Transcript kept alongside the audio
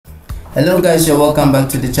Hello guys, you're welcome back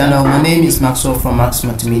to the channel. My name is Maxwell from Max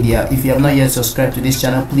Multimedia. If you have not yet subscribed to this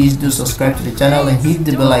channel, please do subscribe to the channel and hit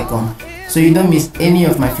the bell icon so you don't miss any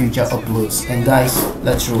of my future uploads. And guys,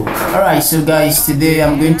 let's roll. Alright, so guys, today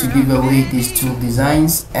I'm going to give away these two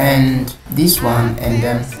designs, and this one, and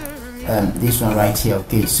then this one right here.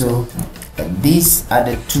 Okay, so these are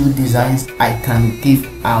the two designs I can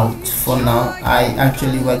give out for now. I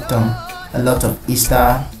actually worked on a lot of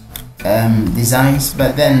Easter designs,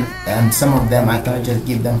 but then some of them I cannot just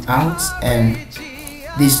give them out, and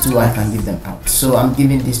these two I can give them out. So I'm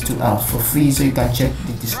giving these two out for free, so you can check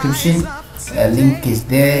the description. Link is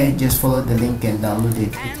there, just follow the link and download it.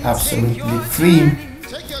 It's absolutely free,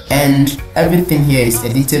 and everything here is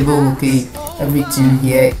editable. Okay, everything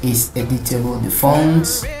here is editable. The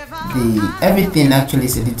fonts, everything actually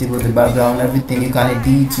is editable. The background, everything you can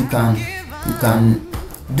edit. You can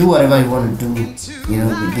do whatever you want to do,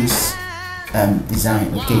 with this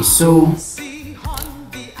design. Okay, so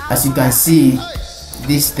as you can see,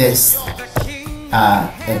 these tests are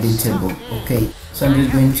editable. Okay, so I'm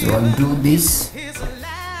just going to undo this,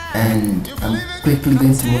 and I'm quickly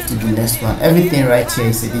going to move to the next one. Everything right here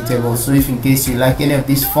is editable, so if in case you like any of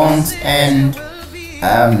these fonts and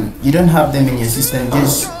you don't have them in your system,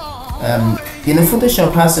 just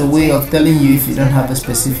Photoshop has a way of telling you if you don't have a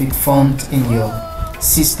specific font in your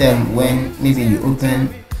system when maybe you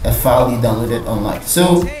open a file you downloaded online.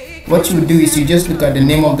 So what you would do is you just look at the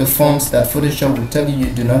name of the fonts that Photoshop will tell you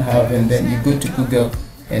do not have, and then you go to Google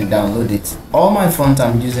and download it. All my fonts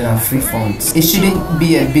I'm using are free fonts. It shouldn't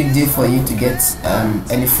be a big deal for you to get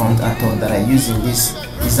any font at all that I use in this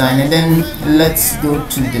design. And then let's go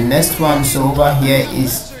to the next one. So over here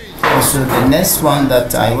is also the next one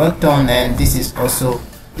that I worked on, and this is also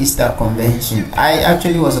Easter convention. I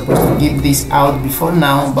actually was supposed to give this out before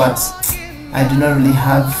now, but I do not really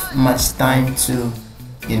have much time to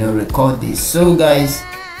record this. So guys,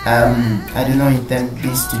 I do not intend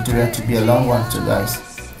this tutorial to be a long one. So guys,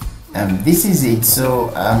 this is it.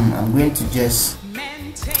 So I'm going to just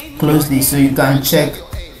close this so you can check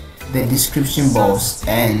the description box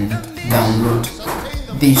and download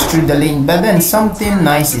this through the link. But then something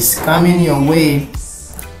nice is coming your way.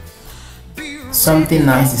 Something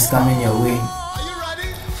nice is coming your way.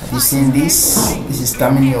 Have you seen this? This is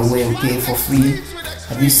coming your way, okay, for free.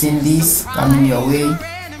 Have you seen this coming your way?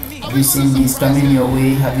 Have you seen this coming your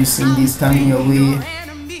way? Have you seen this coming your way?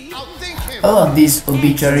 All of these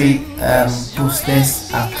obituary posters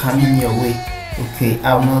are coming your way. Okay,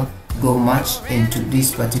 I will not go much into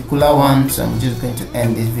this particular one, so I'm just going to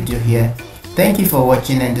end this video here. Thank you for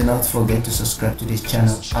watching, and do not forget to subscribe to this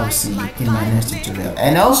channel. I will see you in my next tutorial.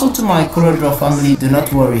 And also to my CorelDRAW family, do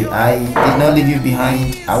not worry, I did not leave you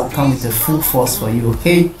behind. I will come with a full force for you,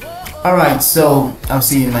 okay? Alright, so I'll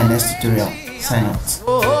see you in my next tutorial. Sign out.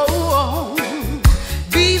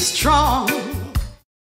 Be strong.